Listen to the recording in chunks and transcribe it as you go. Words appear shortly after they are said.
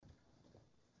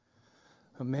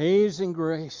Amazing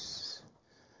Grace.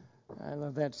 I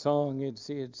love that song.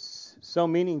 It's so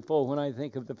meaningful when I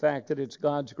think of the fact that it's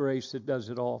God's grace that does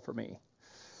it all for me.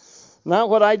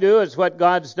 Not what I do, it's what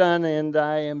God's done, and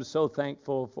I am so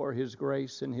thankful for His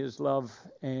grace and His love,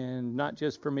 and not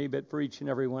just for me, but for each and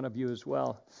every one of you as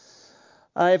well.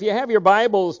 If you have your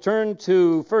Bibles, turn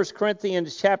to 1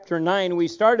 Corinthians chapter 9. We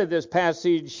started this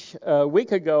passage a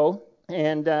week ago,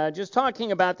 and just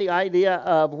talking about the idea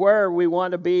of where we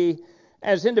want to be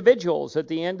as individuals at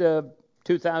the end of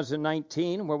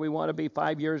 2019, where we want to be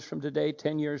 5 years from today,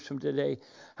 10 years from today.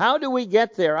 How do we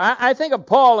get there? I think of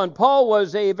Paul, and Paul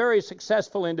was a very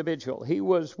successful individual. He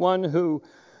was one who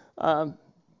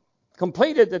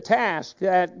completed the task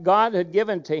that God had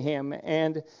given to him.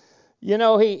 And, you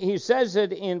know, he says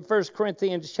it in 1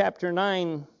 Corinthians chapter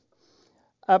 9,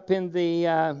 up in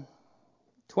the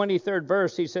 23rd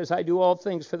verse. He says, I do all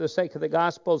things for the sake of the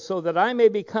gospel, so that I may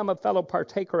become a fellow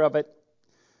partaker of it.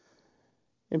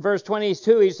 In verse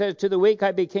 22, he says, to the weak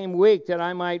I became weak, that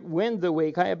I might win the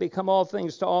weak. I have become all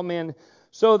things to all men,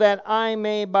 so that I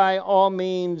may by all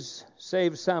means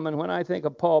save some. And when I think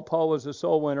of Paul, Paul was a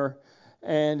soul winner,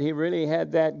 and he really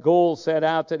had that goal set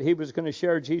out that he was going to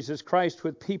share Jesus Christ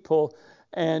with people.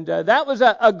 And that was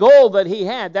a goal that he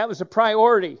had. That was a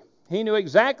priority. He knew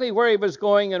exactly where he was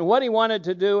going and what he wanted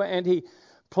to do, and he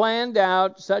planned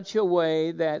out such a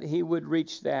way that he would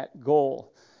reach that goal.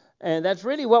 And that's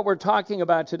really what we're talking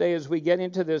about today as we get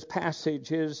into this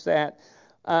passage, is that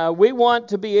we want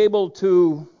to be able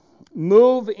to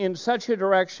move in such a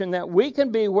direction that we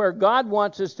can be where God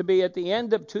wants us to be at the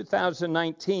end of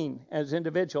 2019 as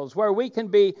individuals, where we can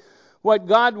be what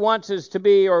God wants us to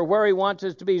be, or where He wants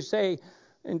us to be, say,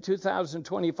 in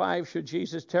 2025, should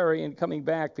Jesus tarry in coming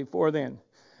back before then.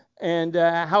 And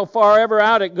how far ever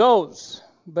out it goes.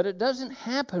 But it doesn't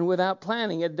happen without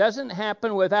planning. It doesn't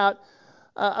happen without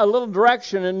a little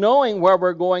direction and knowing where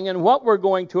we're going and what we're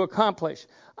going to accomplish.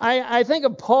 I think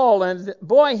of Paul, and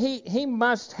boy, he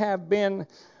must have been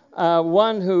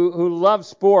one who loved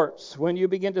sports. When you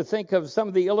begin to think of some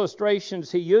of the illustrations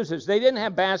he uses, they didn't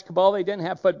have basketball, they didn't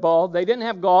have football, they didn't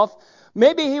have golf.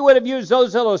 Maybe he would have used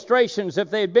those illustrations if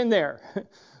they had been there.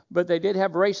 But they did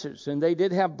have races, and they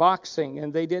did have boxing,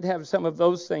 and they did have some of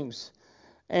those things.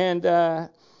 And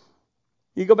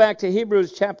you go back to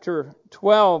Hebrews chapter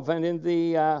 12, and in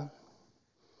the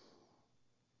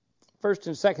first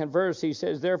and second verse, he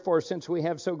says, therefore, since we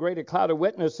have so great a cloud of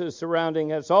witnesses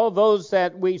surrounding us, all those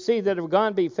that we see that have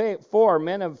gone before,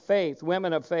 men of faith,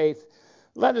 women of faith,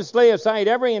 let us lay aside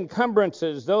every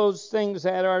encumbrances, those things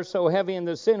that are so heavy, and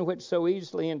the sin which so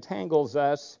easily entangles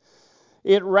us.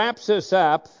 It wraps us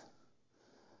up.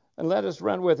 And let us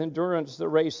run with endurance the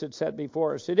race that's set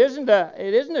before us. It isn't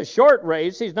a short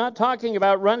race. He's not talking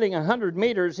about running 100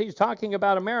 meters. He's talking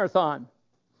about a marathon.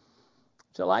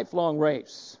 It's a lifelong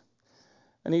race.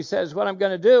 And he says, what I'm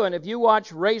going to do, and if you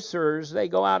watch racers, they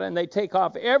go out and they take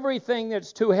off everything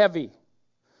that's too heavy.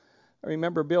 I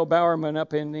remember Bill Bowerman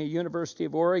up in the University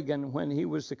of Oregon when he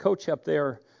was the coach up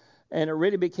there, and it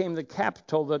really became the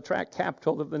capital, the track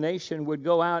capital of the nation, would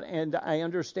go out, and I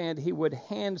understand he would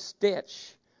hand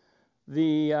stitch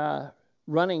the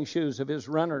running shoes of his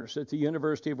runners at the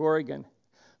University of Oregon.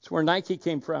 It's where Nike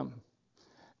came from.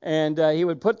 And he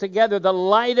would put together the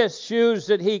lightest shoes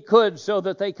that he could so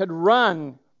that they could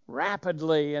run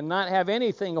rapidly and not have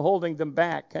anything holding them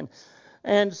back.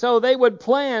 And so they would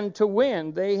plan to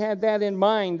win. They had that in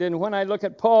mind. And when I look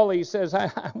at Paul, he says,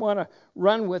 I want to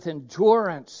run with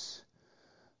endurance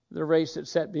the race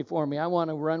that's set before me. I want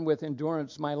to run with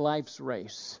endurance my life's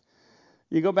race.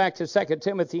 You go back to 2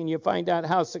 Timothy and you find out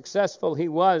how successful he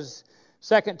was.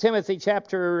 2 Timothy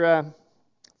chapter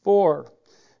 4.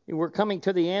 We're coming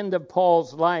to the end of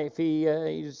Paul's life.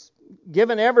 He's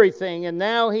given everything, and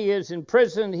now he is in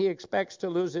prison. He expects to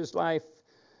lose his life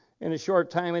in a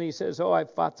short time, and he says, I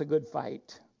fought the good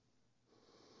fight.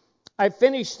 I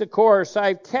finished the course.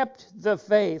 I've kept the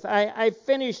faith. I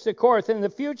finished the course. In the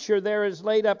future, there is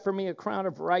laid up for me a crown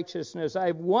of righteousness.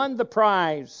 I've won the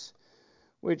prize,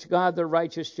 which God the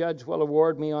righteous judge will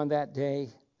award me on that day.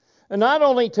 And not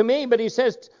only to me, but he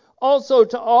says also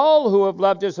to all who have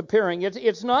loved his appearing.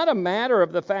 It's not a matter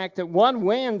of the fact that one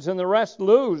wins and the rest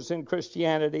lose in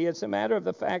Christianity. It's a matter of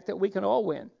the fact that we can all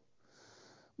win.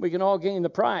 We can all gain the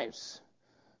prize.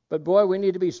 But boy, we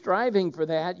need to be striving for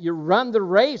that. You run the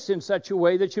race in such a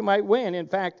way that you might win. In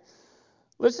fact,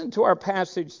 listen to our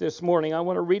passage this morning. I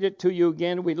want to read it to you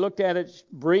again. We looked at it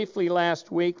briefly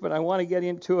last week, but I want to get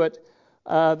into it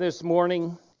this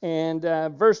morning. And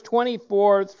verse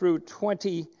 24 through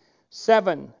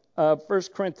 27 1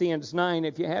 Corinthians 9.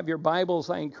 If you have your Bibles,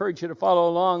 I encourage you to follow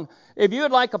along. If you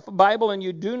would like a Bible and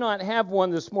you do not have one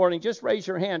this morning, just raise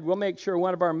your hand. We'll make sure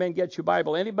one of our men gets you a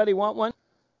Bible. Anybody want one?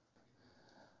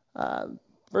 1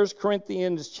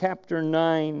 Corinthians chapter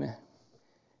 9.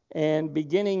 And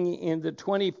beginning in the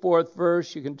 24th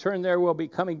verse, you can turn there. We'll be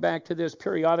coming back to this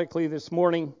periodically this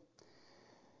morning.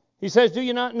 He says, "Do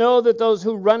you not know that those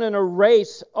who run in a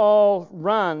race all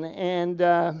run, and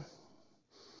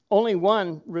only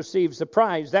one receives the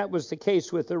prize?" That was the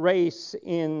case with the race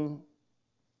in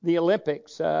the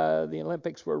Olympics. The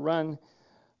Olympics were run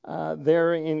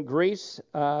there in Greece.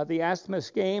 The Isthmus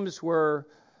Games were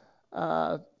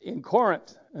in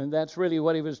Corinth, and that's really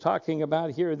what he was talking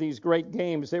about here, these great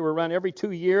games. They were run every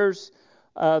 2 years.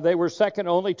 They were second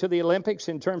only to the Olympics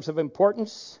in terms of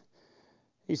importance.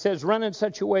 He says, "Run in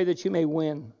such a way that you may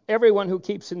win. Everyone who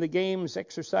keeps in the games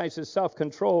exercises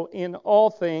self-control in all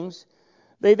things.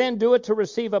 They then do it to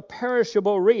receive a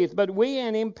perishable wreath, but we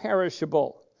an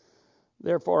imperishable.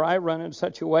 Therefore I run in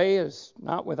such a way as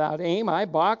not without aim. I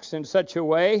box in such a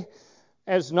way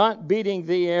as not beating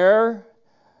the air.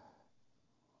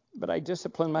 But I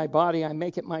discipline my body, I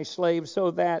make it my slave,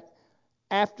 so that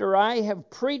after I have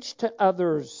preached to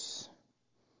others,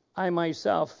 I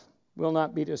myself will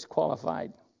not be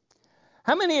disqualified."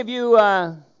 How many of you,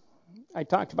 I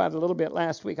talked about it a little bit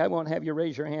last week, I won't have you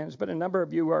raise your hands, but a number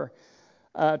of you are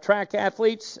track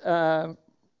athletes,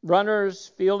 runners,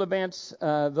 field events.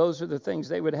 Those are the things.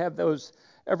 They would have those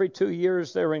every 2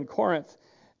 years there in Corinth.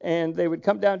 And they would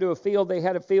come down to a field. They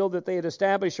had a field that they had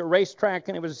established, a racetrack,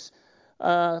 and it was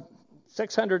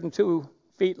 602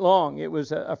 feet long. It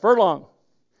was a furlong.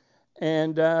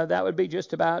 And that would be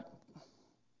just about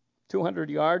 200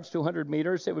 yards, 200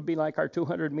 meters. It would be like our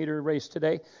 200-meter race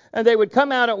today. And they would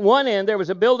come out at one end. There was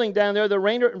a building down there. The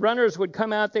runners would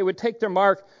come out. They would take their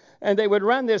mark, and they would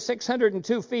run this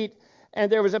 602 feet. And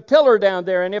there was a pillar down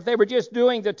there. And if they were just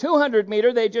doing the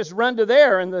 200-meter, they'd just run to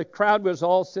there. And the crowd was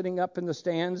all sitting up in the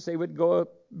stands. They would go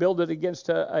build it against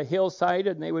a hillside,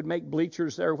 and they would make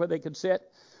bleachers there where they could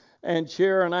sit and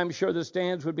cheer. And I'm sure the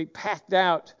stands would be packed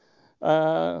out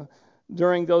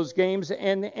during those games.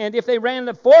 And if they ran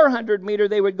the 400-meter,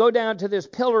 they would go down to this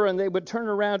pillar, and they would turn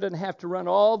around and have to run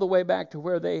all the way back to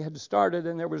where they had started,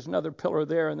 and there was another pillar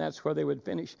there, and that's where they would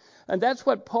finish. And that's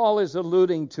what Paul is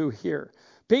alluding to here.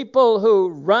 People who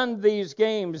run these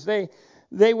games, they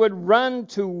would run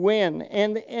to win.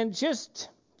 And just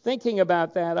thinking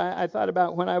about that, I thought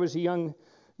about when I was a young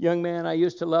man, I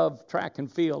used to love track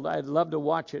and field. I'd love to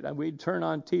watch it. And we'd turn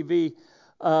on TV.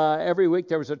 Every week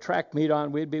there was a track meet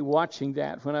on. We'd be watching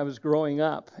that when I was growing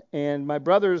up. And my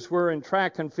brothers were in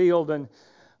track and field, and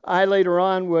I later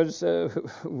on was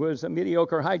a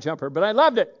mediocre high jumper. But I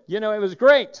loved it. You know, it was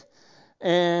great.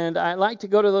 And I like to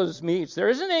go to those meets. There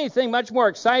isn't anything much more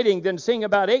exciting than seeing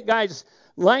about 8 guys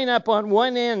line up on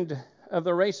one end of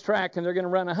the racetrack, and they're going to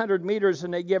run 100 meters,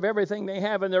 and they give everything they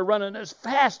have, and they're running as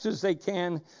fast as they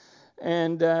can.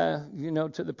 And,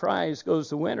 to the prize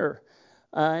goes the winner.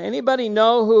 Anybody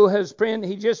know who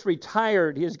he just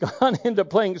retired? He has gone into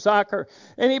playing soccer.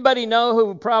 Anybody know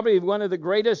who probably one of the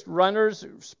greatest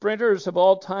sprinters of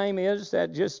all time is,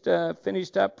 that just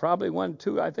finished up, probably won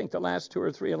I think the last 2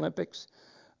 or 3 Olympics?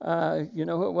 You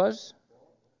know who it was?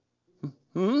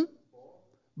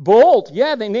 Bolt.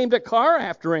 Yeah, they named a car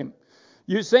after him.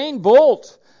 Usain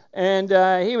Bolt. And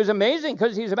he was amazing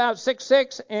because he's about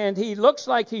 6'6", and he looks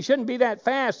like he shouldn't be that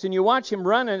fast. And you watch him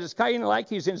run, and it's kind of like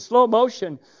he's in slow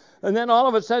motion. And then all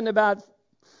of a sudden, about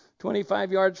 25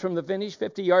 yards from the finish,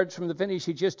 50 yards from the finish,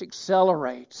 he just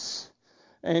accelerates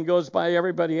and goes by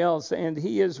everybody else. And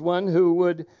he is one who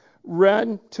would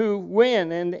run to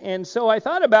win. And so I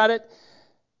thought about it.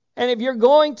 And if you're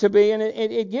going to be, and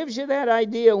it gives you that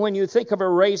idea when you think of a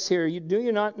race here, do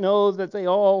you not know that they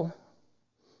all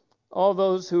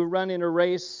those who run in a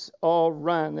race all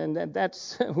run? And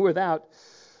that's without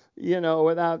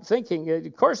thinking.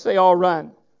 Of course they all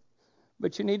run,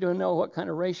 but you need to know what kind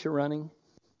of race you're running.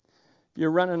 If you're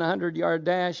running a 100-yard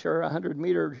dash or a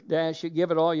 100-meter dash, you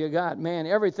give it all you got. Man,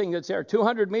 everything that's there.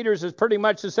 200 meters is pretty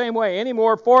much the same way.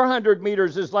 Anymore, 400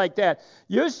 meters is like that.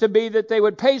 Used to be that they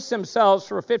would pace themselves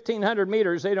for 1,500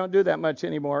 meters. They don't do that much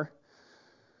anymore.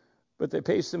 But they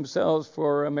pace themselves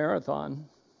for a marathon.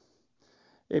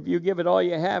 If you give it all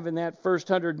you have in that first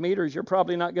 100 meters, you're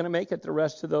probably not going to make it the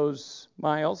rest of those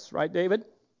miles. Right, David?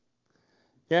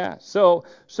 Yeah. So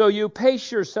you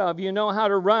pace yourself. You know how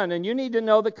to run, and you need to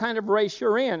know the kind of race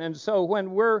you're in. And so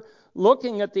when we're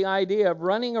looking at the idea of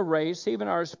running a race, even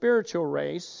our spiritual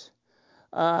race,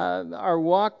 our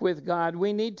walk with God,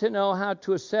 we need to know how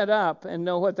to set up and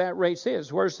know what that race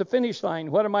is. Where's the finish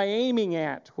line? What am I aiming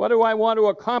at? What do I want to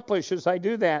accomplish as I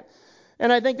do that?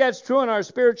 And I think that's true in our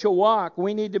spiritual walk.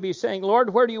 We need to be saying,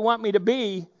 Lord, where do you want me to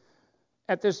be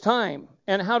at this time?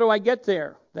 And how do I get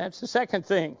there? That's the second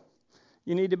thing.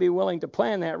 You need to be willing to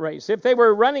plan that race. If they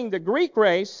were running the Greek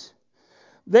race,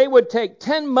 they would take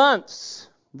 10 months.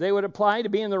 They would apply to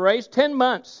be in the race 10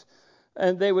 months.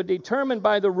 And they would determine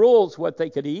by the rules what they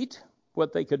could eat,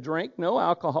 what they could drink, no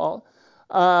alcohol,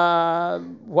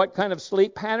 what kind of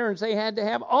sleep patterns they had to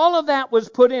have. All of that was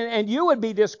put in, and you would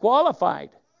be disqualified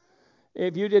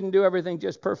if you didn't do everything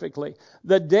just perfectly.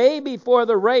 The day before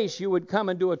the race, you would come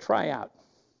and do a tryout.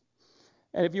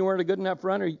 And if you weren't a good enough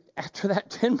runner, after that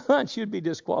 10 months, you'd be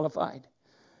disqualified.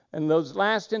 And those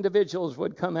last individuals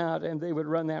would come out and they would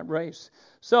run that race.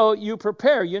 So you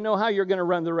prepare. You know how you're going to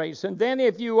run the race. And then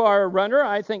if you are a runner,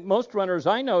 I think most runners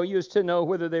I know used to know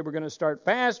whether they were going to start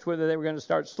fast, whether they were going to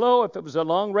start slow, if it was a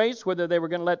long race, whether they were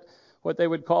going to let what they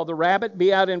would call the rabbit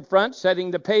be out in front,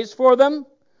 setting the pace for them,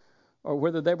 or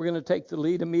whether they were going to take the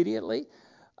lead immediately.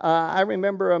 I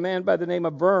remember a man by the name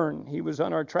of Vern. He was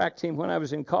on our track team when I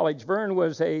was in college. Vern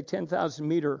was a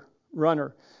 10,000-meter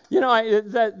runner. You know,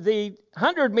 the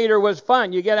 100-meter was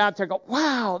fun. You get out there and go,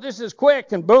 wow, this is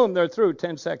quick, and boom, they're through.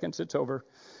 10 seconds, it's over.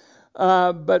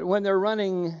 But when they're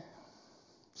running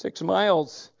 6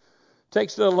 miles, it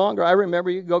takes a little longer. I remember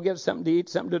you go get something to eat,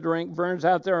 something to drink. Vern's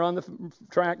out there on the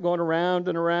track going around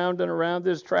and around and around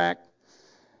this track.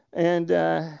 And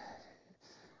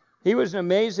he was an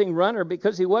amazing runner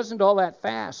because he wasn't all that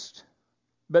fast.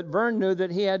 But Vern knew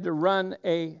that he had to run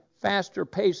a faster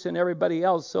pace than everybody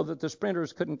else so that the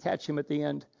sprinters couldn't catch him at the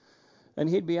end. And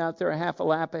he'd be out there a half a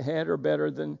lap ahead or better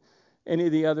than any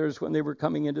of the others when they were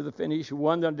coming into the finish. He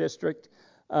won the district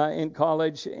in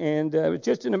college, and was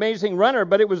just an amazing runner.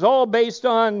 But it was all based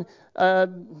on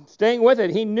staying with it.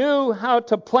 He knew how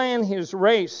to plan his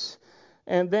race.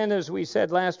 And then, as we said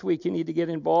last week, you need to get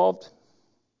involved.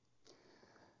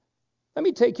 Let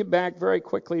me take you back very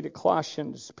quickly to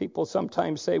Colossians. People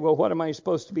sometimes say, well, what am I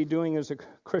supposed to be doing as a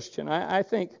Christian? I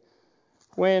think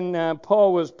when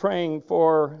Paul was praying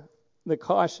for the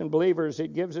Colossian believers,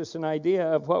 it gives us an idea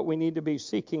of what we need to be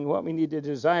seeking, what we need to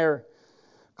desire.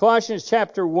 Colossians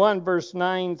chapter 1, verse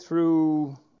 9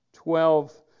 through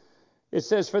 12, it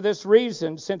says, for this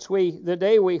reason, since the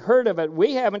day we heard of it,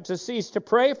 we haven't to cease to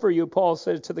pray for you, Paul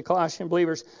says to the Colossian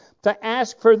believers, to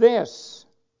ask for this.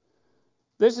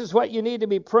 This is what you need to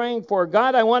be praying for.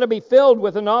 God, I want to be filled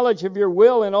with the knowledge of your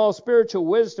will and all spiritual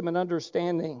wisdom and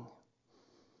understanding.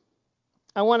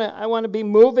 I want to be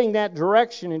moving that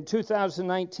direction in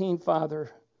 2019,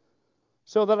 Father,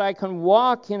 so that I can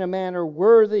walk in a manner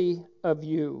worthy of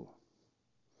you.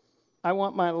 I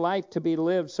want my life to be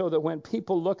lived so that when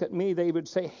people look at me, they would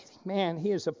say, man,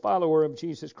 he is a follower of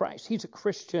Jesus Christ. He's a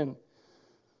Christian.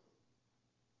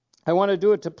 I want to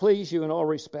do it to please you in all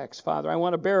respects, Father. I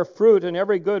want to bear fruit in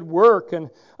every good work, and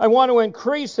I want to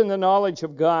increase in the knowledge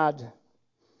of God.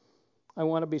 I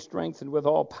want to be strengthened with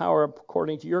all power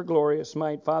according to your glorious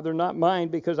might, Father, not mine,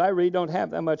 because I really don't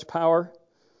have that much power.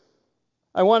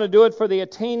 I want to do it for the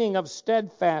attaining of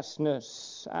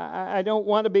steadfastness. I don't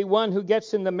want to be one who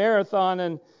gets in the marathon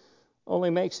and only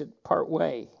makes it part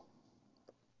way.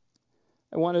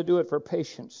 I want to do it for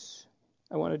patience.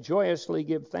 I want to joyously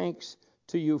give thanks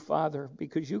to you, Father,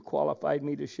 because you qualified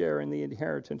me to share in the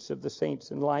inheritance of the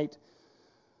saints in light.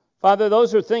 Father,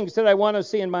 those are things that I want to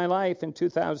see in my life in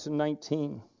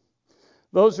 2019.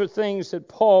 Those are things that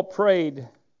Paul prayed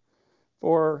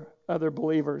for other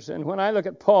believers. And when I look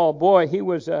at Paul, boy, he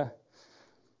was a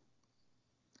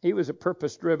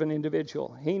purpose-driven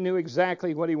individual. He knew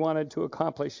exactly what he wanted to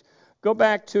accomplish. Go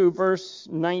back to verse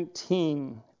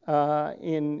 19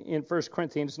 in 1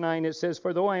 Corinthians 9. It says,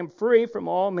 for though I am free from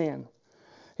all men,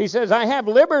 he says, I have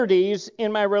liberties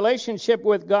in my relationship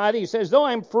with God. He says, though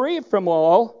I'm free from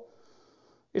all,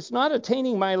 it's not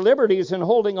attaining my liberties and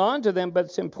holding on to them, but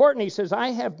it's important. He says, I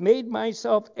have made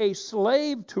myself a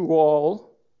slave to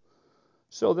all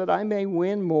so that I may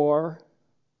win more,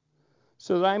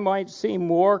 so that I might see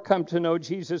more come to know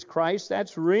Jesus Christ.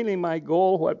 That's really my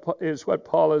goal, what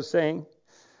Paul is saying.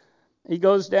 He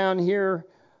goes down here,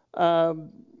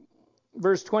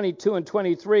 verse 22 and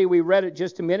 23, we read it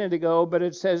just a minute ago, but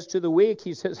it says, to the weak,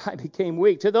 he says, I became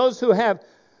weak. To those who have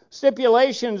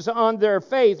stipulations on their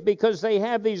faith because they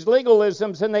have these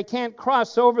legalisms and they can't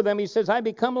cross over them, he says, I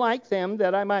become like them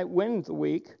that I might win the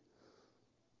weak.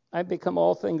 I become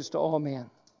all things to all men.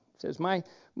 He says,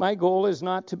 my goal is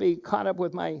not to be caught up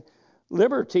with my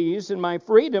liberties and my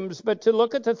freedoms, but to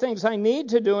look at the things I need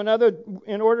to do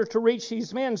in order to reach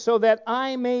these men, so that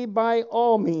I may by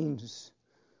all means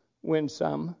win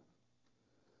some.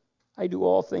 I do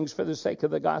all things for the sake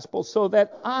of the gospel, so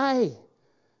that I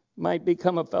might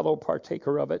become a fellow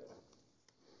partaker of it.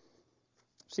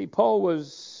 See, Paul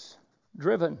was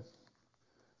driven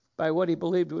by what he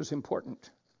believed was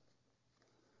important.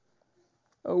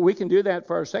 We can do that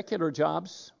for our secular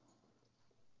jobs,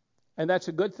 and that's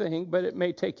a good thing, but it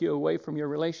may take you away from your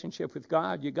relationship with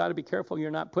God. You've got to be careful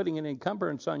you're not putting an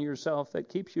encumbrance on yourself that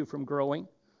keeps you from growing.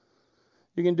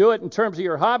 You can do it in terms of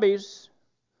your hobbies,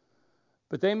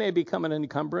 but they may become an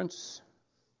encumbrance.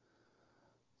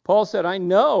 Paul said, I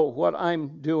know what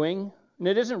I'm doing, and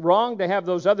it isn't wrong to have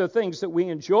those other things that we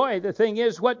enjoy. The thing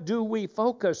is, what do we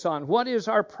focus on? What is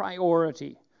our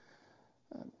priority?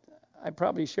 I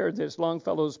probably shared this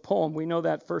Longfellow's poem. We know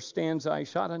that first stanza, I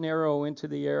shot an arrow into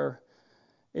the air.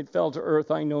 It fell to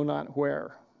earth, I know not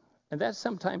where. And that's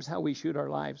sometimes how we shoot our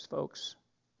lives, folks.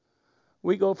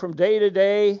 We go from day to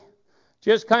day,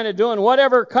 just kind of doing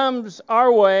whatever comes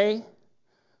our way,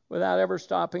 without ever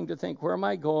stopping to think, where am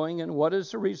I going, and what is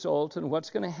the result, and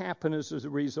what's going to happen as a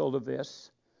result of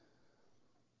this?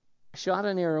 I shot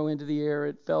an arrow into the air,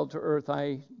 it fell to earth,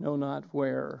 I know not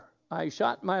where. I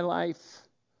shot my life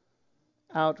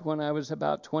out when I was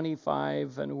about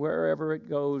 25, and wherever it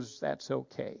goes, that's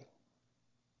okay.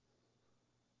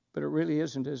 But it really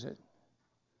isn't, is it?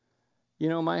 You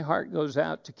know, my heart goes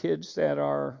out to kids that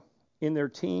are in their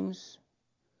teens,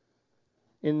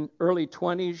 in early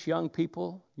 20s, young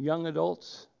people, young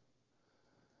adults,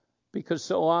 because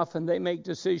so often they make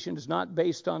decisions not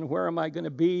based on where am I going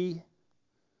to be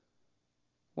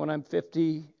when I'm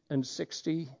 50 and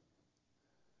 60,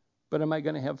 but am I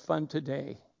going to have fun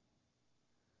today?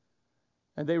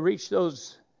 And they reach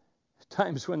those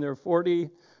times when they're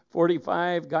 40,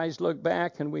 45. Guys look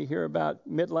back and we hear about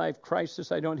midlife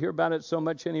crisis. I don't hear about it so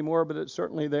much anymore, but it's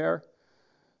certainly there.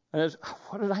 And it's,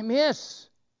 what did I miss?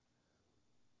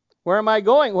 Where am I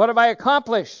going? What have I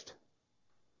accomplished?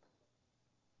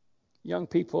 Young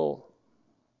people,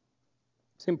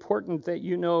 it's important that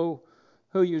you know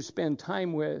who you spend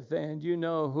time with, and you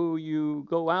know who you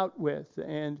go out with,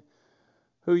 and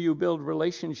who you build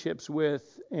relationships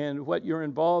with, and what you're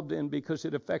involved in, because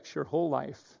it affects your whole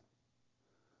life,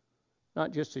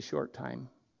 not just a short time.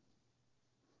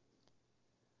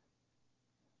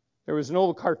 There was an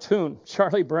old cartoon,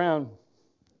 Charlie Brown.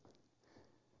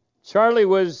 Charlie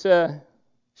was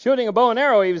shooting a bow and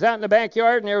arrow. He was out in the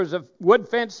backyard, and there was a wood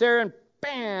fence there, and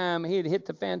bam, he'd hit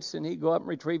the fence, and he'd go up and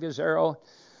retrieve his arrow.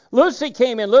 Lucy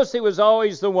came in. Lucy was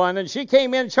always the one, and she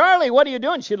came in. Charlie, what are you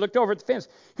doing? She looked over at the fence.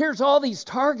 Here's all these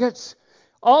targets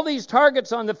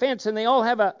on the fence, and they all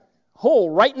have a hole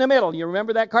right in the middle. You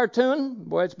remember that cartoon?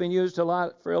 Boy, it's been used a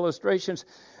lot for illustrations.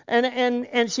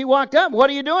 And she walked up. What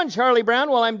are you doing, Charlie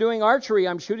Brown? Well, I'm doing archery.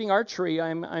 I'm shooting archery.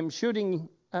 I'm shooting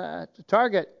the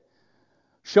target.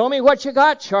 Show me what you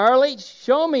got, Charlie.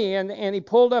 Show me. And he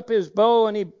pulled up his bow,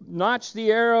 and he notched the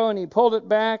arrow, and he pulled it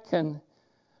back and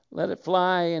let it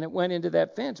fly, and it went into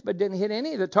that fence, but didn't hit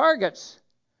any of the targets.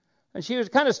 And she was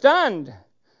kind of stunned.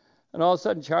 And all of a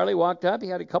sudden, Charlie walked up. He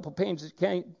had a couple cans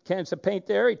of paint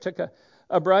there. He took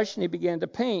a brush, and he began to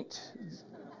paint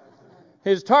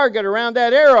his target around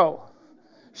that arrow.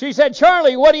 She said,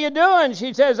 Charlie, what are you doing?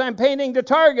 She says, I'm painting the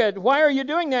target. Why are you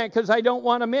doing that? Because I don't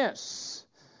want to miss.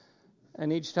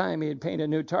 And each time he'd paint a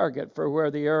new target for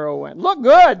where the arrow went. Look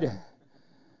good!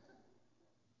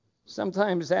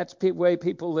 Sometimes that's the way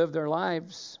people live their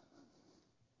lives.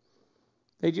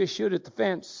 They just shoot at the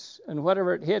fence, and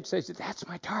whatever it hits, they say, that's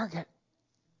my target.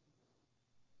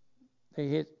 They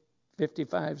hit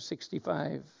 55,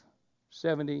 65,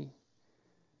 70.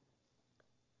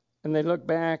 And they look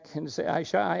back and say,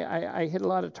 I hit a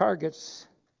lot of targets,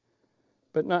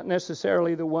 but not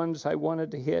necessarily the ones I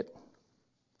wanted to hit.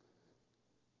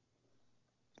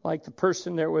 Like the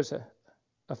person, there was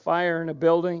a fire in a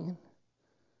building.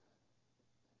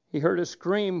 He heard a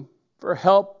scream for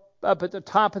help up at the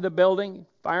top of the building,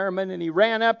 fireman, and he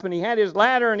ran up and he had his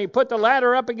ladder and he put the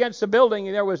ladder up against the building.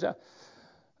 And there was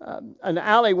an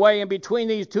alleyway in between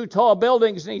these two tall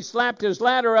buildings, and he slapped his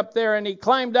ladder up there and he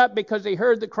climbed up because he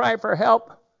heard the cry for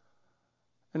help.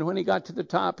 And when he got to the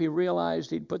top, he realized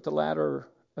he'd put the ladder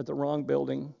at the wrong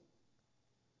building,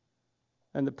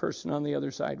 and the person on the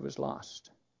other side was lost.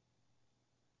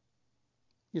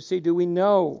 You see, do we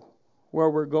know where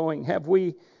we're going? Have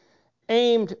we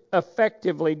aimed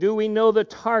effectively? Do we know the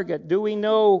target? Do we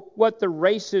know what the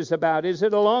race is about? Is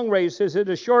it a long race? Is it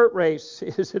a short race?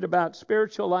 Is it about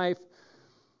spiritual life?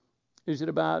 Is it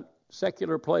about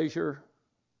secular pleasure?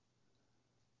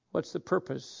 What's the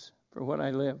purpose for what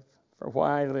I live, for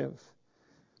why I live.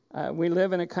 We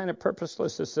live in a kind of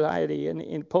purposeless society.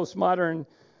 In postmodern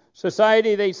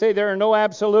society, they say there are no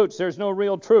absolutes. There's no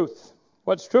real truth.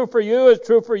 What's true for you is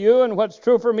true for you, and what's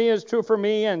true for me is true for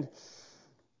me. And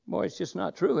boy, it's just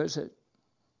not true, is it?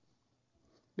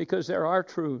 Because there are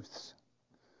truths.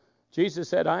 Jesus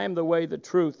said, I am the way, the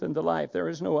truth, and the life. There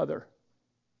is no other.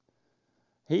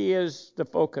 He is the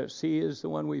focus. He is the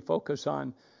one we focus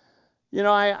on. You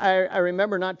know, I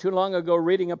remember not too long ago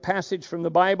reading a passage from the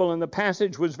Bible, and the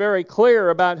passage was very clear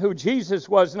about who Jesus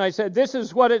was. And I said, this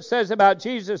is what it says about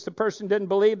Jesus. The person didn't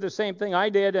believe the same thing I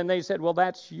did, and they said, well,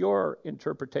 that's your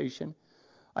interpretation.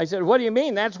 I said, what do you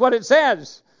mean? That's what it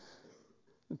says.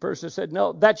 The person said,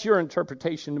 no, that's your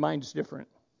interpretation. Mine's different.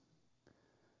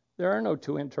 There are no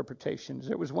two interpretations.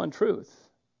 There was one truth.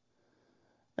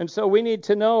 And so we need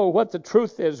to know what the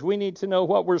truth is. We need to know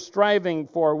what we're striving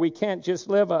for. We can't just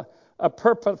live a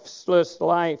purposeless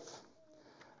life.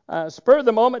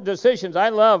 Spur-of-the-moment decisions. I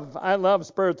love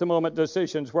spur-of-the-moment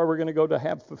decisions, where we're going to go to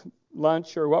have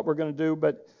lunch or what we're going to do,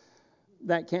 but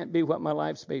that can't be what my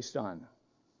life's based on.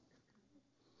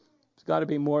 It's got to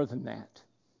be more than that.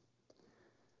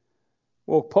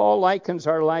 Well, Paul likens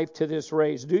our life to this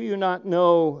race. Do you not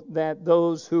know that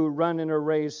those who run in a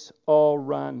race all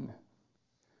run?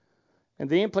 And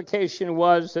the implication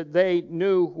was that they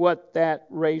knew what that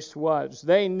race was.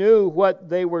 They knew what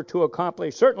they were to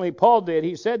accomplish. Certainly Paul did.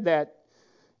 He said that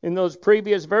in those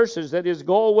previous verses, that his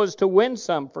goal was to win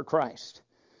some for Christ.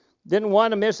 Didn't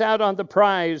want to miss out on the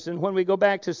prize. And when we go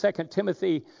back to 2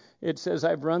 Timothy, it says,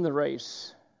 I've run the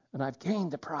race and I've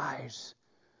gained the prize.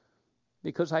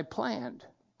 Because I planned,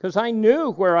 because I knew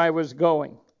where I was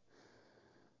going.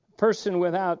 A person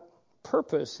without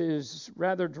purpose is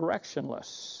rather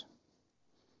directionless.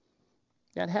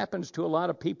 That happens to a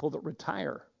lot of people that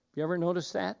retire. You ever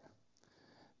notice that?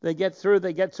 They get through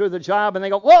the job and they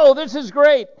go, whoa, this is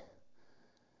great.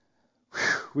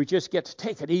 Whew, we just get to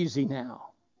take it easy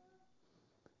now.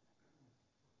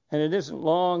 And it isn't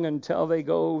long until they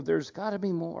go, there's got to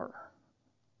be more.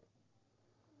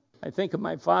 I think of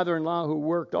my father-in-law who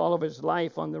worked all of his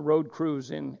life on the road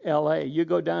crews in L.A. You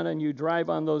go down and you drive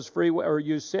on those freeways, or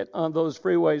you sit on those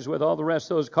freeways with all the rest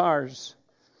of those cars.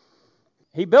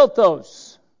 He built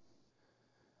those.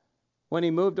 When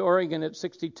he moved to Oregon at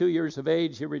 62 years of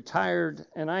age, he retired,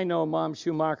 and I know Mom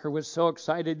Schumacher was so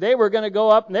excited. They were going to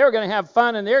go up, and they were going to have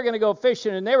fun, and they were going to go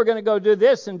fishing, and they were going to go do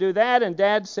this and do that, and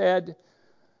Dad said,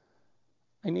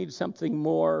 I need something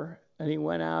more. And he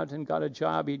went out and got a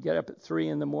job. He'd get up at 3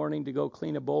 in the morning to go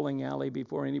clean a bowling alley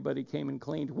before anybody came and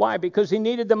cleaned. Why? Because he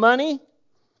needed the money?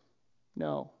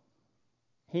 No.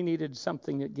 He needed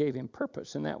something that gave him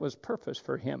purpose, and that was purpose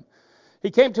for him. He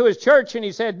came to his church and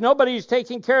he said, nobody's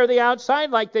taking care of the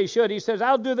outside like they should. He says,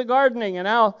 I'll do the gardening and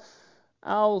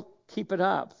I'll keep it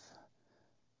up.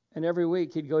 And every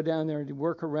week he'd go down there and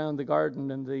work around the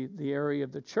garden and the area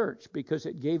of the church because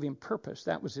it gave him purpose.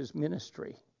 That was his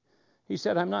ministry. He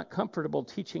said, I'm not comfortable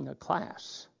teaching a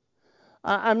class.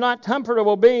 I'm not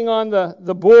comfortable being on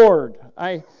the board.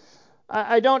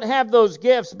 I don't have those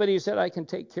gifts, but he said, I can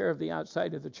take care of the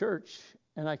outside of the church,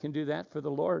 and I can do that for the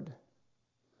Lord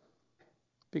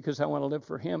because I want to live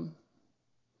for him.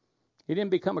 He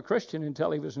didn't become a Christian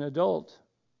until he was an adult,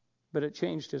 but it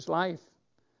changed his life,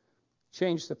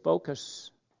 changed the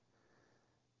focus.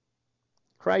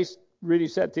 Christ really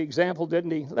set the example,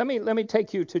 didn't he? Let me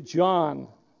take you to John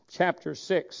chapter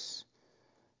 6,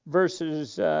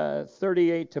 verses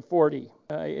 38 to 40.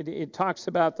 It talks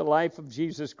about the life of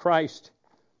Jesus Christ.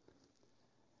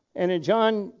 And in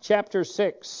John chapter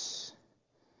 6,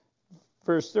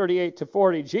 verse 38 to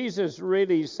 40, Jesus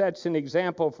really sets an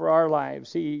example for our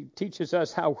lives. He teaches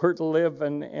us how we're to live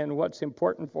and what's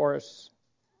important for us.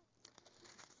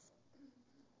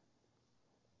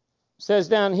 Says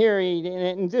down here,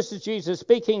 and this is Jesus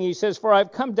speaking, he says, for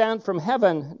I've come down from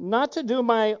heaven not to do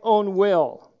my own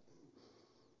will,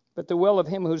 but the will of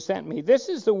him who sent me. This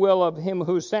is the will of him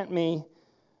who sent me,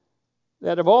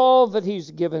 that of all that he's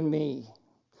given me,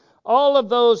 all of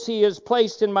those he has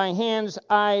placed in my hands,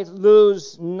 I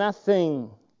lose nothing,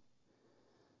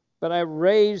 but I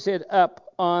raise it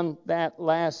up on that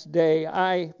last day.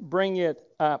 I bring it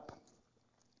up.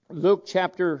 Luke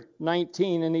chapter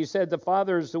 19, and he said, the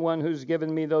Father is the one who's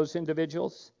given me those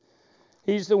individuals.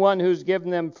 He's the one who's given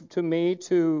them to me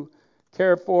to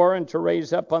care for and to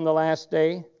raise up on the last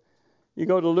day. You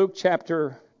go to Luke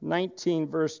chapter 19,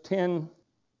 verse 10.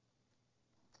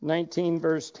 19,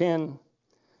 verse 10.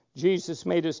 Jesus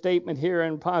made a statement here,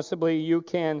 and possibly you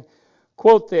can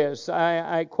quote this.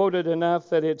 I quote it enough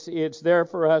that it's there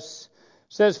for us.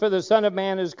 It says, for the Son of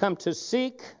Man has come to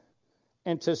seek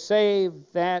and to save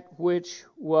that which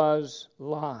was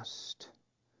lost.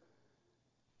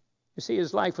 You see,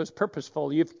 his life was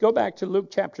purposeful. You go back to Luke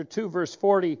chapter 2, verse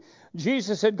 40.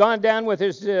 Jesus had gone down with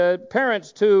his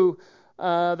parents to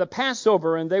the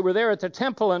Passover, and they were there at the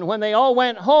temple. And when they all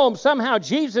went home, somehow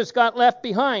Jesus got left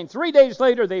behind. 3 days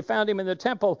later, they found him in the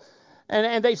temple.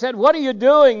 And they said, "What are you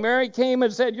doing?" Mary came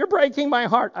and said, "You're breaking my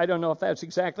heart." I don't know if that's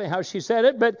exactly how she said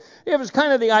it, but it was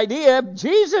kind of the idea.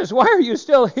 "Jesus, why are you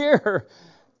still here?"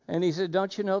 And he said,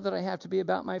 "Don't you know that I have to be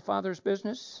about my Father's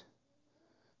business?"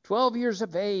 12 years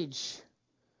of age.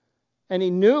 And he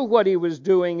knew what he was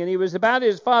doing, and he was about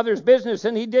his Father's business,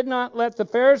 and he did not let the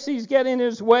Pharisees get in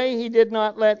his way. He did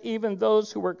not let even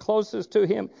those who were closest to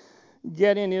him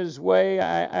get in his way.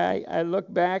 I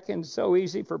look back, and it's so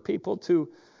easy for people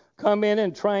to come in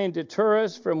and try and deter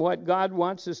us from what God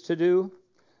wants us to do.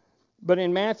 But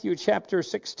in Matthew chapter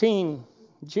 16,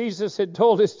 Jesus had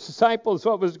told his disciples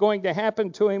what was going to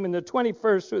happen to him in the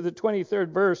 21st through the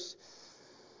 23rd verse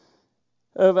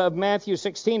of Matthew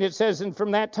 16. It says, "And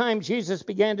from that time Jesus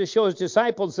began to show his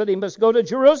disciples that he must go to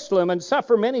Jerusalem and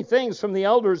suffer many things from the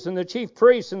elders and the chief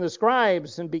priests and the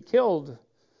scribes and be killed.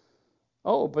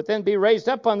 But then be raised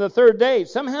up on the third day."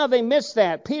 Somehow they missed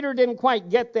that. Peter didn't quite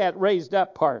get that raised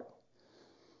up part.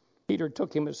 Peter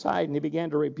took him aside and he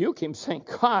began to rebuke him, saying,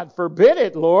 "God forbid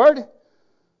it, Lord.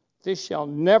 This shall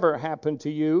never happen to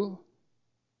you."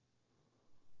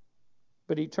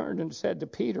 But he turned and said to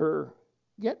Peter,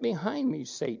 "Get behind me,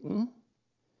 Satan.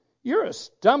 You're a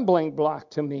stumbling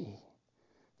block to me,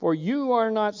 for you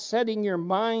are not setting your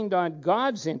mind on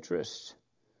God's interests,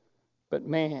 but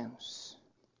man's."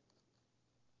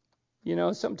 You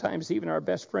know, sometimes even our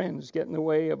best friends get in the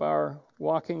way of our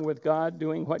walking with God,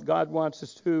 doing what God wants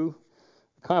us to,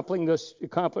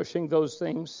 accomplishing those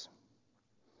things.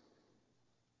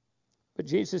 But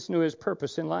Jesus knew his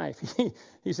purpose in life.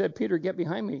 He said, "Peter, get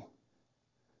behind me.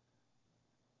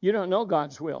 You don't know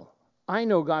God's will. I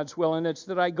know God's will, and it's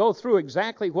that I go through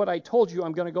exactly what I told you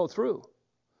I'm going to go through."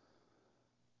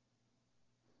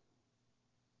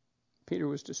 Peter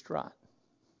was distraught.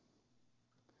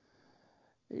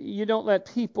 You don't let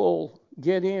people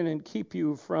get in and keep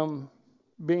you from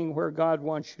being where God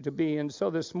wants you to be. And so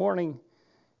this morning,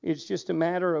 it's just a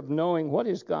matter of knowing, what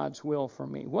is God's will for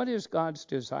me? What is God's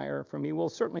desire for me? Well,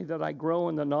 certainly that I grow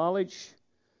in the knowledge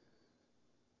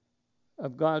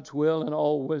of God's will and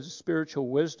all spiritual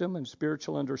wisdom and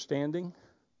spiritual understanding.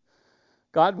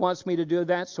 God wants me to do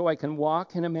that so I can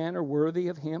walk in a manner worthy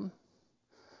of him,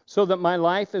 so that my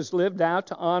life is lived out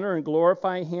to honor and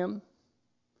glorify him.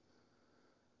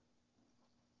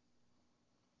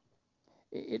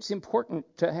 It's important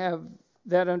to have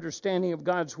that understanding of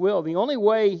God's will. The only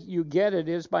way you get it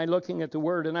is by looking at the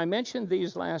Word. And I mentioned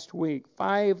these last week.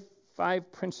 Five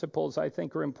principles I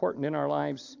think are important in our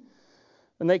lives.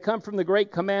 And they come from the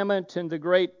Great Commandment and the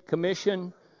Great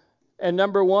Commission. And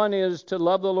number one is to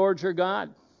love the Lord your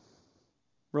God.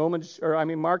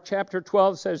 Mark chapter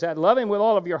 12 says that. Love him with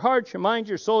all of your heart, your mind,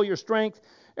 your soul, your strength,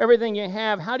 everything you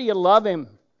have. How do you love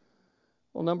him?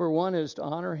 Well, number one is to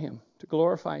honor him, to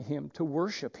glorify him, to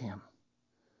worship him.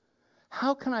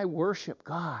 How can I worship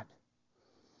God?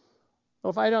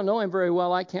 Well, if I don't know him very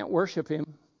well, I can't worship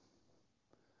him,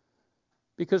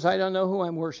 because I don't know who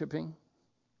I'm worshiping.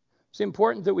 It's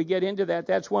important that we get into that.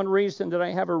 That's one reason that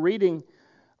I have a reading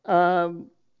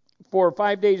for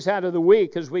 5 days out of the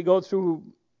week as we go through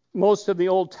most of the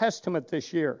Old Testament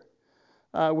this year.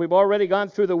 We've already gone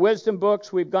through the wisdom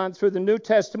books. We've gone through the New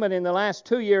Testament in the last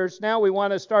 2 years. Now we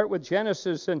want to start with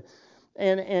Genesis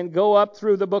and go up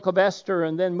through the book of Esther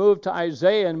and then move to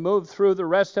Isaiah and move through the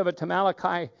rest of it to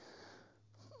Malachi.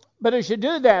 But as you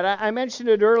do that, I mentioned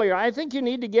it earlier, I think you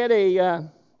need to get a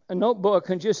notebook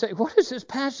and just say, what does this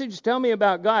passage tell me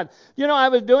about God? You know, I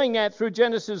was doing that through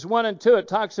Genesis 1 and 2. It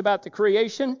talks about the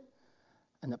creation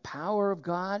and the power of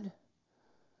God,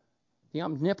 the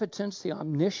omnipotence, the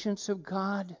omniscience of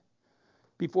God.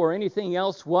 Before anything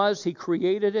else was, he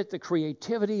created it, the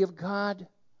creativity of God.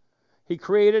 He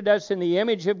created us in the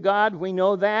image of God. We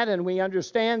know that, and we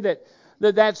understand that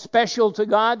that's special to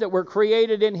God, that we're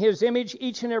created in his image.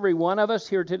 Each and every one of us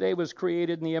here today was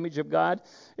created in the image of God.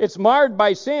 It's marred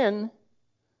by sin,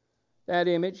 that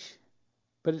image,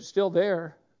 but it's still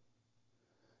there.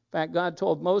 In fact, God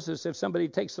told Moses, if somebody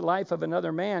takes the life of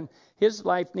another man, his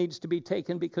life needs to be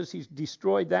taken because he's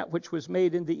destroyed that which was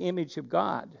made in the image of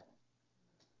God.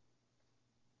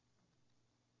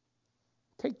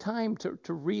 Take time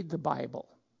to read the Bible.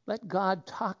 Let God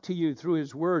talk to you through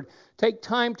his word. Take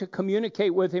time to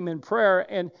communicate with him in prayer.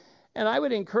 And I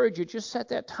would encourage you, just set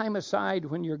that time aside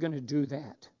when you're going to do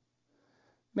that.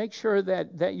 Make sure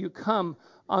that you come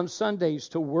on Sundays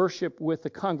to worship with the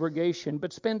congregation,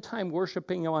 but spend time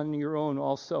worshiping on your own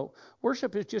also.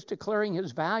 Worship is just declaring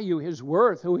His value, His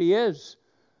worth, who He is,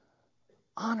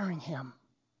 honoring Him.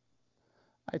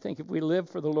 I think if we live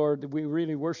for the Lord, we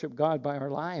really worship God by our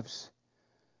lives.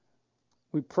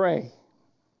 We pray.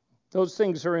 Those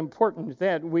things are important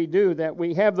that we do, that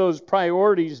we have those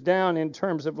priorities down in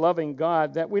terms of loving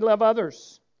God, that we love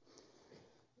others.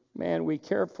 Man, we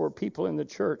care for people in the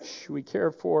church. We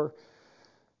care for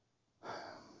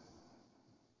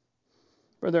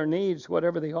their needs,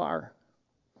 whatever they are.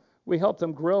 We help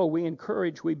them grow. We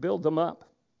encourage. We build them up.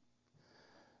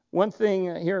 One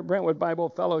thing here at Brentwood Bible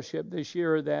Fellowship this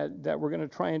year that we're going to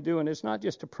try and do, and it's not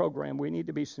just a program. We need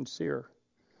to be sincere.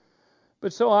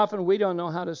 But so often we don't know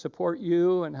how to support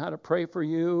you and how to pray for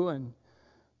you and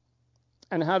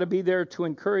how to be there to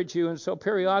encourage you. And so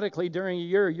periodically during a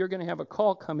year, you're going to have a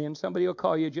call come in. Somebody will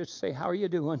call you just to say, how are you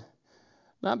doing?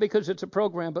 Not because it's a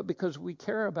program, but because we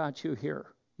care about you here.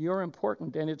 You're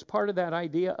important. And it's part of that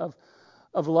idea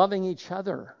of loving each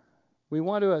other. We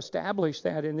want to establish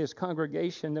that in this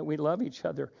congregation, that we love each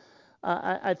other.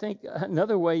 I think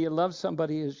another way you love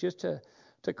somebody is just to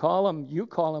call them. You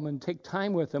call them and take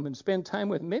time with them and spend time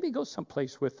with them. Maybe go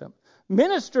someplace with them.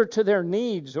 Minister to their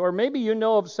needs, or maybe you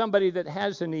know of somebody that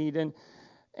has a need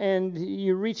and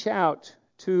you reach out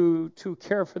to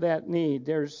care for that need.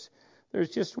 There's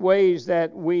just ways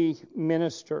that we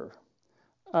minister.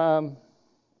 How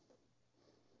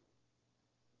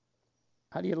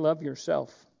do you love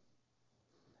yourself?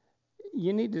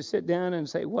 You need to sit down and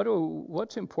say,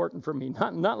 what's important for me?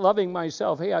 Not loving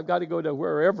myself. Hey, I've got to go to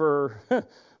wherever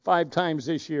 5 times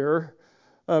this year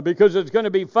because it's going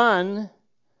to be fun.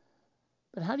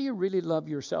 But how do you really love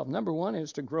yourself? Number 1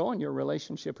 is to grow in your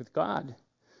relationship with God.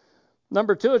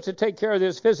 Number 2 is to take care of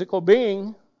this physical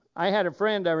being. I had a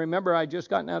friend, I remember I'd just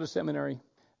gotten out of seminary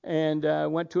and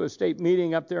went to a state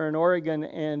meeting up there in Oregon.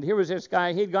 And here was this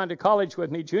guy. He'd gone to college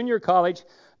with me, junior college.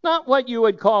 Not what you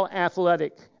would call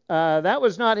athletic. That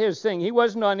was not his thing. He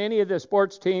wasn't on any of the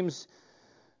sports teams.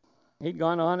 He'd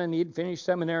gone on and he'd finished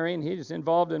seminary and he was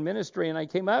involved in ministry. And I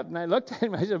came up and I looked at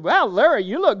him. I said, "Well, Larry,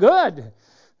 you look good."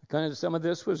 Kind of some of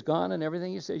this was gone and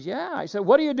everything. He says, "Yeah." I said,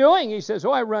 "What are you doing?" He says,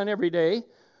 "Oh, I run every day."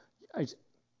 I said,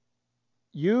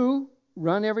 "You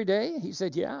run every day?" He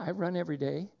said, "Yeah, I run every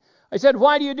day." I said,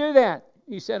 "Why do you do that?"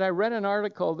 He said, "I read an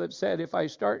article that said if I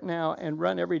start now and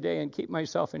run every day and keep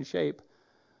myself in shape,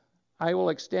 I will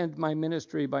extend my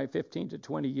ministry by 15 to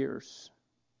 20 years.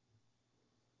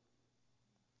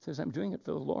 He says, "I'm doing it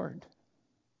for the Lord."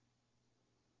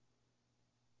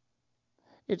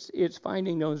 It's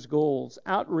finding those goals.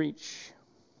 Outreach.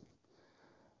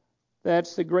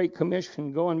 That's the Great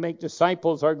Commission. Go and make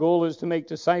disciples. Our goal is to make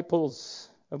disciples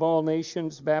of all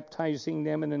nations, baptizing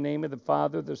them in the name of the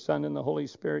Father, the Son, and the Holy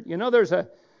Spirit. You know, there's a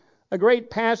great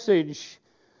passage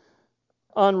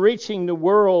on reaching the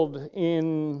world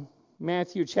in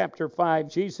Matthew chapter 5.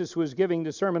 Jesus was giving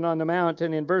the Sermon on the Mount,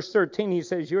 and in verse 13 he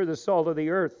says, "You're the salt of the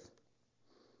earth.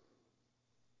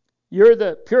 You're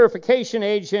the purification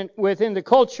agent within the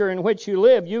culture in which you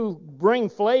live. You bring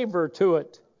flavor to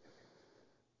it.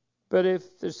 But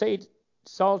if the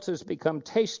salt has become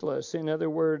tasteless, in other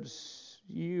words,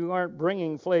 you aren't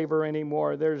bringing flavor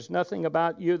anymore. There's nothing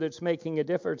about you that's making a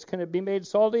difference. Can it be made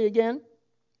salty again?"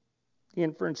 The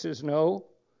inference is no.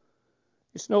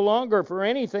 It's no longer for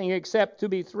anything except to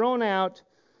be thrown out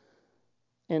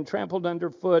and trampled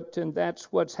underfoot, and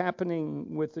that's what's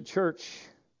happening with the church.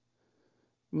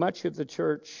 Much of the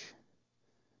church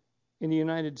in the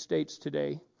United States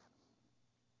today.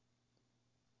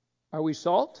 Are we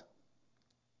salt?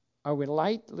 Are we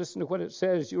light? Listen to what it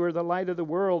says. You are the light of the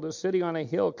world. A city on a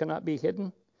hill cannot be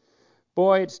hidden.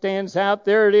 Boy, it stands out.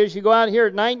 There it is. You go out here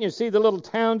at night and you see the little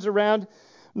towns around.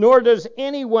 Nor does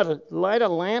anyone light a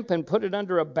lamp and put it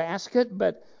under a basket,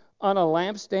 but on a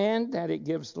lampstand, that it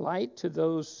gives light to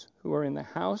those who are in the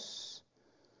house.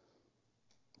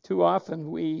 Too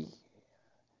often we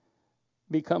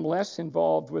become less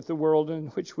involved with the world in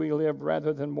which we live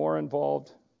rather than more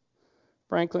involved.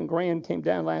 Franklin Graham came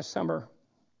down last summer.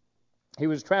 He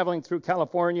was traveling through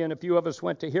California, and a few of us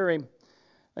went to hear him.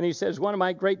 And he says, "One of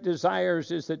my great desires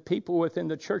is that people within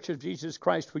the Church of Jesus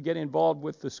Christ would get involved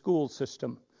with the school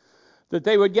system. That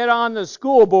they would get on the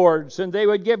school boards and they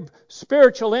would give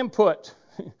spiritual input."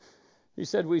 He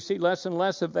said, "We see less and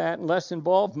less of that and less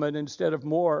involvement instead of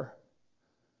more.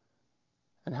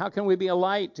 And how can we be a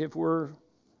light if we're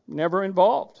never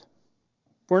involved?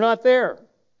 We're not there."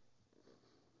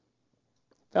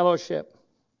 Fellowship.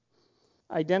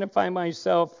 identify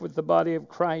myself with the body of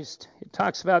Christ. It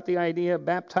talks about the idea of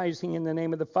baptizing in the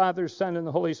name of the Father, Son, and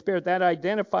the Holy Spirit. That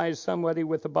identifies somebody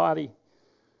with the body.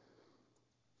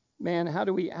 Man, how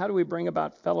do we bring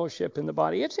about fellowship in the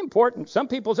body? It's important. Some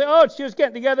people say, oh, it's just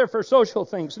getting together for social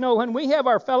things. No, when we have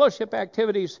our fellowship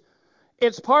activities,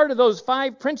 it's part of those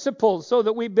 5 principles so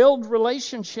that we build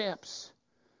relationships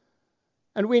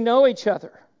and we know each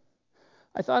other.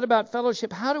 I thought about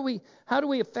fellowship. How do we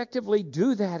effectively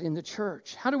do that in the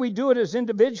church? How do we do it as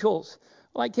individuals?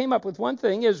 Well, I came up with one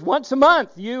thing is once a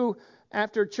month you,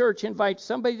 after church, invite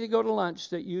somebody to go to lunch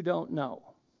that you don't know.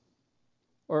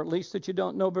 Or at least that you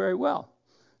don't know very well.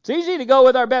 It's easy to go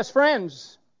with our best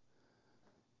friends.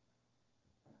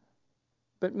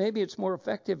 But maybe it's more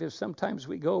effective if sometimes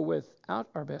we go without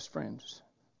our best friends.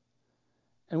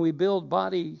 And we build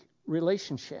body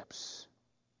relationships.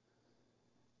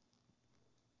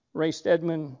 Ray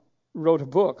Stedman wrote a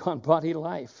book on body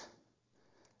life.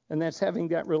 And that's having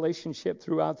that relationship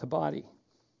throughout the body.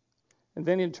 And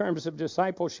then in terms of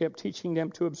discipleship, teaching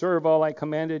them to observe all I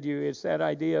commanded you, it's that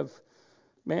idea of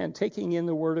taking in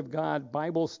the Word of God,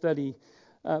 Bible study,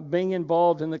 being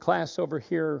involved in the class over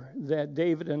here that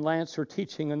David and Lance are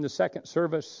teaching in the second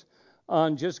service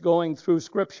on just going through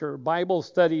Scripture, Bible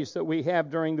studies that we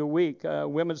have during the week.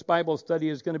 Women's Bible study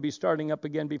is going to be starting up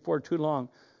again before too long.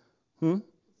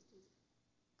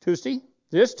 Tuesday?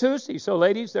 This Tuesday. So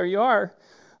ladies, there you are.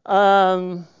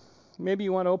 Maybe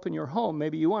you want to open your home.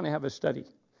 Maybe you want to have a study.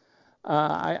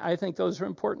 I think those are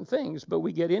important things, but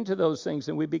we get into those things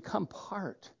and we become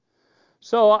part.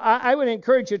 So I would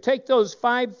encourage you to take those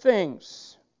 5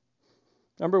 things.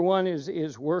 Number 1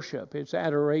 is worship. It's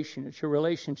adoration. It's your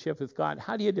relationship with God.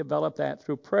 How do you develop that?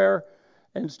 Through prayer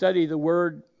and study the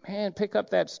Word. Man, pick up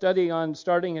that study on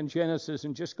starting in Genesis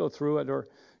and just go through it, or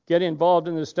get involved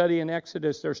in the study in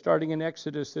Exodus. They're starting in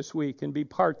Exodus this week and be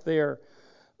part there.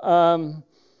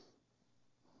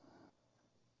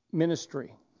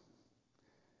 Ministry.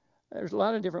 There's a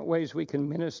lot of different ways we can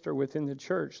minister within the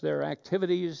church. There are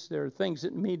activities, there are things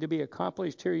that need to be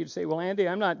accomplished here. You'd say, well, Andy,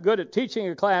 I'm not good at teaching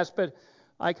a class, but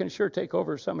I can sure take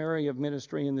over some area of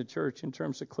ministry in the church in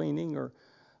terms of cleaning or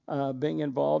being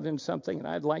involved in something, and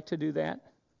I'd like to do that.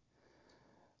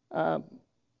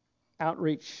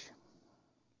 Outreach,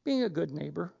 being a good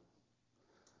neighbor,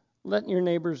 letting your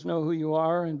neighbors know who you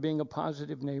are and being a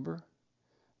positive neighbor.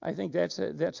 I think that's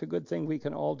a good thing we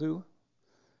can all do.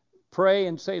 Pray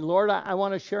and say, Lord, I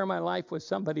want to share my life with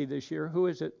somebody this year. Who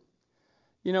is it?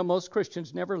 You know, most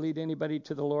Christians never lead anybody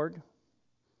to the Lord.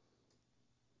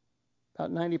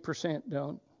 About 90%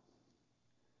 don't.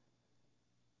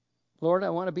 Lord,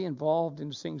 I want to be involved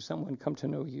in seeing someone come to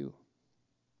know you.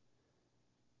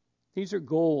 These are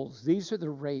goals. These are the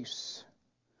race.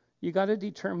 You got to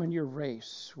determine your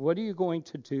race. What are you going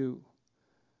to do?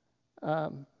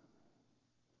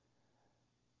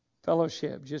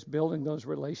 Fellowship, just building those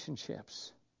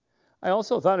relationships. I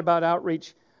also thought about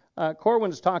outreach.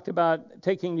 Corwin's talked about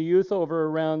taking the youth over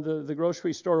around the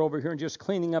grocery store over here and just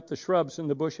cleaning up the shrubs and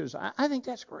the bushes. I think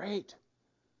that's great.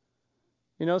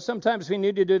 You know, sometimes we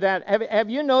need to do that.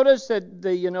 Have you noticed that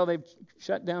they've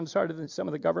shut down some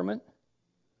of the government?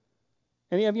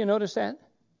 Any of you noticed that?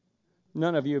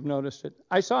 None of you have noticed it.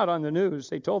 I saw it on the news.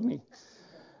 They told me.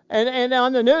 And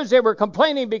on the news, they were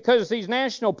complaining because these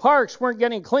national parks weren't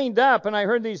getting cleaned up. And I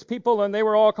heard these people, and they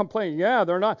were all complaining, yeah,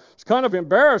 they're not. It's kind of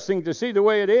embarrassing to see the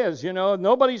way it is. You know,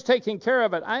 nobody's taking care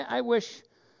of it. I wish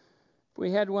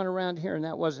we had one around here and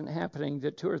that wasn't happening,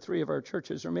 that 2 or 3 of our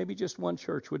churches, or maybe just one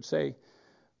church, would say,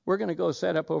 we're going to go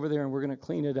set up over there and we're going to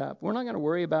clean it up. We're not going to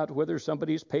worry about whether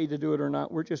somebody's paid to do it or not.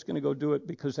 We're just going to go do it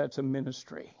because that's a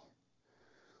ministry.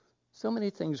 So many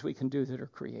things we can do that are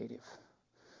creative.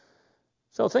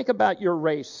 So think about your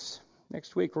race.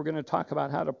 Next week we're going to talk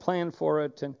about how to plan for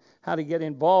it and how to get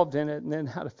involved in it and then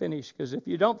how to finish. Because if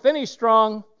you don't finish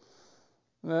strong,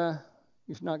 you're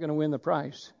not going to win the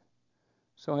prize.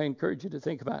 So I encourage you to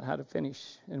think about how to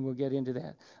finish, and we'll get into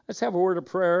that. Let's have a word of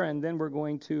prayer, and then we're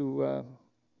going to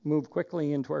move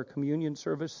quickly into our communion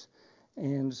service.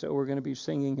 And so we're going to be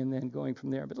singing and then going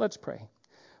from there. But let's pray.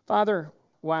 Father,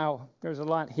 wow, there's a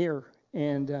lot here.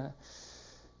 And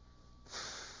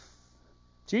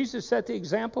Jesus set the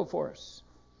example for us.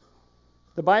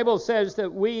 The Bible says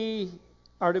that we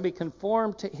are to be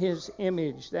conformed to his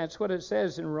image. That's what it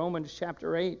says in Romans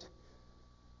chapter 8.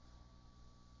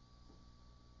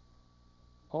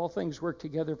 All things work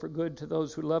together for good to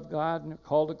those who love God and are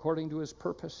called according to his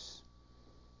purpose.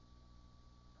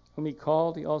 Whom he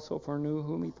called, he also foreknew.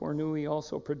 Whom he foreknew, he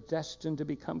also predestined to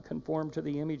become conformed to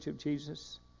the image of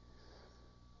Jesus.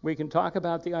 We can talk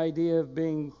about the idea of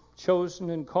being chosen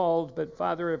and called, but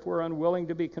Father, if we're unwilling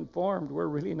to be conformed, we're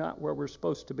really not where we're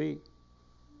supposed to be.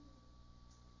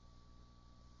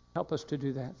 Help us to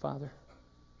do that, Father.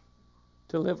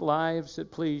 To live lives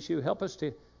that please you. Help us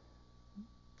to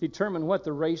determine what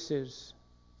the race is.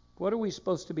 What are we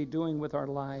supposed to be doing with our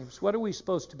lives? What are we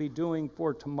supposed to be doing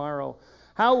for tomorrow?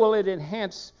 How will it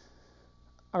enhance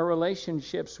our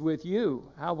relationships with you?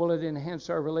 How will it enhance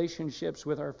our relationships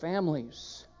with our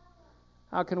families?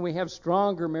 How can we have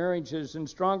stronger marriages and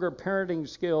stronger parenting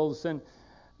skills? And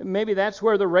maybe that's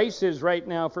where the race is right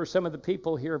now for some of the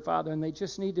people here, Father, and they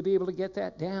just need to be able to get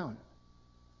that down.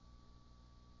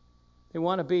 They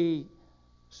want to be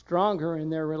stronger in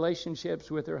their relationships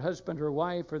with their husband or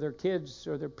wife or their kids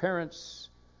or their parents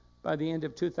by the end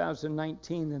of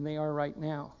 2019 than they are right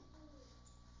now.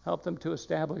 Help them to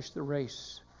establish the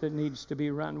race that needs to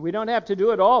be run. We don't have to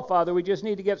do it all, Father. We just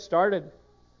need to get started.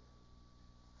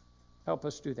 Help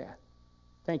us do that.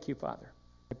 Thank you, Father.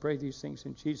 I pray these things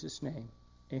in Jesus' name.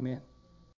 Amen.